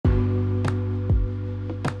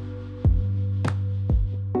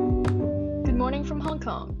Morning from Hong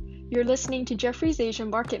Kong. You're listening to Jefferies Asian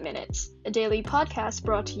Market Minutes, a daily podcast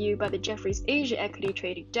brought to you by the Jefferies Asia Equity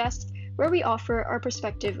Trading Desk, where we offer our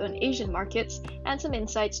perspective on Asian markets and some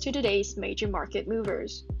insights to today's major market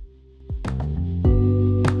movers.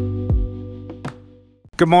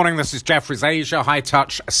 Good morning, this is Jefferies Asia High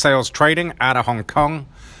Touch Sales Trading out of Hong Kong.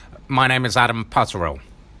 My name is Adam Putterill.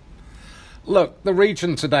 Look, the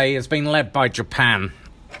region today has been led by Japan.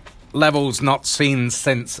 Levels not seen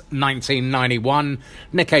since 1991.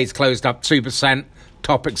 Nikkei's closed up 2%.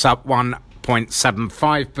 Topic's up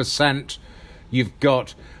 1.75%. You've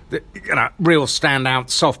got the real standout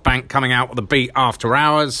SoftBank coming out with a beat after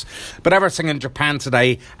hours. But everything in Japan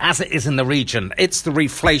today, as it is in the region, it's the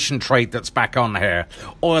reflation trade that's back on here.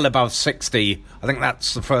 Oil above 60. I think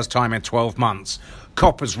that's the first time in 12 months.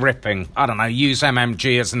 Copper's ripping. I don't know, use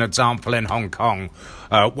MMG as an example in Hong Kong.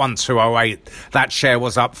 1208. That share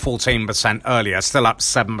was up 14% earlier, still up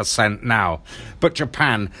 7% now. But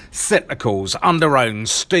Japan, cyclicals, underowned,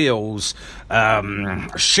 steels,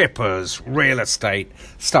 shippers, real estate,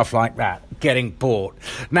 stuff like that, getting bought.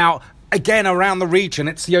 Now, again, around the region,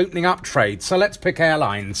 it's the opening up trade. So let's pick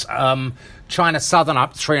airlines. China Southern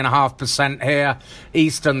up 3.5% here.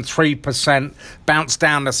 Eastern 3%. Bounce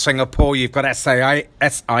down to Singapore. You've got SIA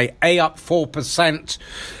up 4%.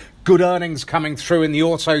 Good earnings coming through in the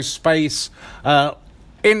auto space.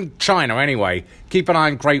 In China, anyway. Keep an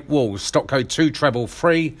eye on Great Wall. Stock code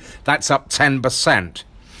 2333. That's up 10%.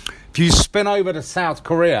 If you spin over to South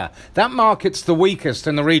Korea, that market's the weakest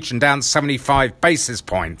in the region, down 75 basis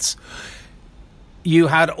points. You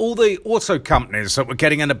had all the auto companies that were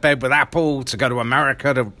getting into bed with Apple to go to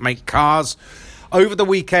America to make cars. Over the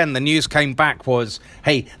weekend, the news came back was,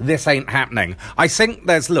 hey, this ain't happening. I think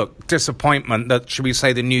there's, disappointment that, should we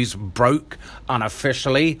say, the news broke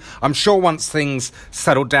unofficially. I'm sure once things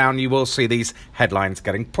settle down, you will see these headlines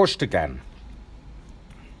getting pushed again.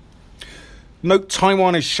 Note,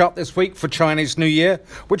 Taiwan is shut this week for Chinese New Year,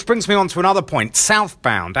 which brings me on to another point.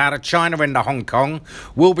 Southbound out of China into Hong Kong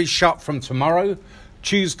will be shut from tomorrow,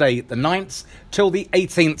 Tuesday the 9th, till the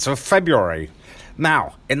 18th of February.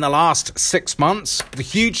 Now, in the last 6 months, the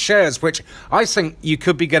huge shares, which I think you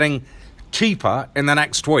could be getting cheaper in the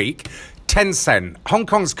next week, Tencent. Hong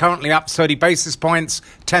Kong's currently up 30 basis points.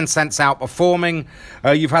 Tencent's outperforming.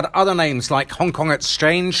 You've had other names like Hong Kong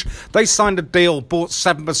Exchange. They signed a deal, bought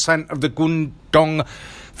 7% of the Guangdong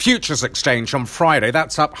Futures Exchange on Friday.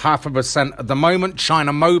 That's up 0.5% at the moment.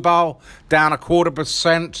 China Mobile down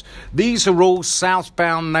 0.25%. These are all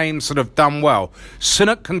southbound names that have done well.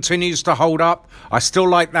 Sinnock continues to hold up. I still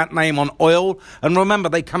like that name on oil. And remember,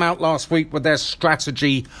 they come out last week with their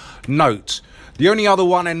strategy note. The only other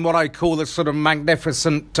one in what I call the sort of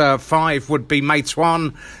magnificent five would be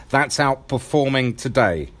Meituan. That's outperforming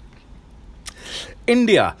today.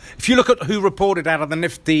 India. If you look at who reported out of the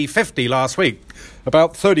Nifty 50 last week,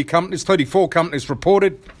 about 34 companies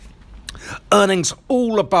reported. Earnings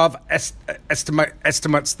all above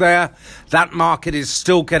estimates there. That market is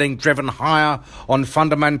still getting driven higher on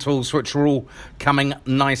fundamentals, which are all coming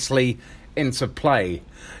nicely into play.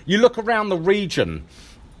 You look around the region.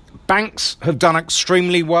 Banks have done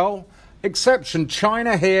extremely well. Exception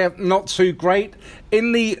China here, not too great.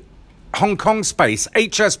 In the Hong Kong space,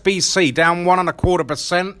 HSBC down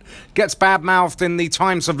 1.25%. Gets bad-mouthed in the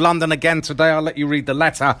Times of London again today. I'll let you read the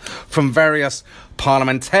letter from various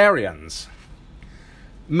parliamentarians.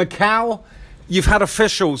 Macau, you've had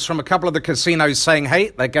officials from a couple of the casinos saying, hey,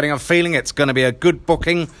 they're getting a feeling it's going to be a good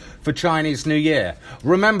booking for Chinese New Year.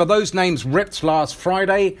 Remember, those names ripped last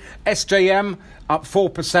Friday. SJM up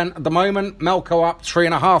 4% at the moment. Melco up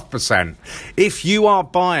 3.5%. If you are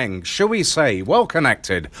buying, shall we say,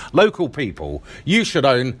 well-connected local people, you should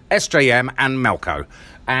own SJM and Melco.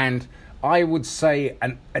 And I would say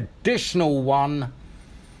an additional one,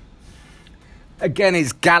 again,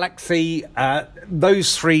 is Galaxy.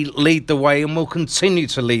 Those three lead the way and will continue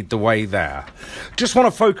to lead the way there. Just want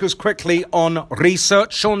to focus quickly on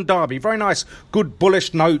research. Sean Darby, very nice, good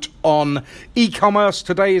bullish note on e-commerce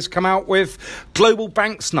today has come out with. Global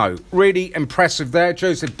Banks note, really impressive there.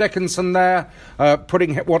 Joseph Dickinson there,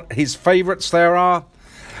 putting what his favourites there are.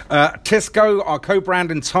 Tisco, our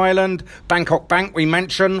co-brand in Thailand. Bangkok Bank, we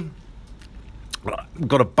mentioned. We've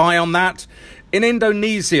got a buy on that. In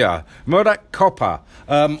Indonesia, Murdoch Copper.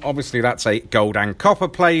 Obviously, that's a gold and copper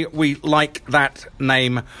play. We like that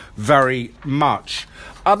name very much.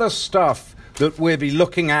 Other stuff that we'll be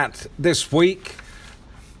looking at this week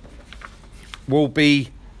will be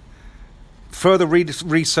further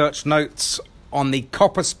research notes on the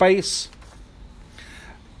copper space.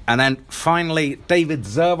 And then finally, David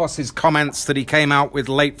Zervos's comments that he came out with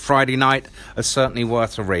late Friday night are certainly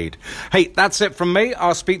worth a read. Hey, that's it from me.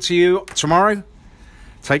 I'll speak to you tomorrow.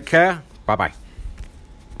 Take care. Bye-bye.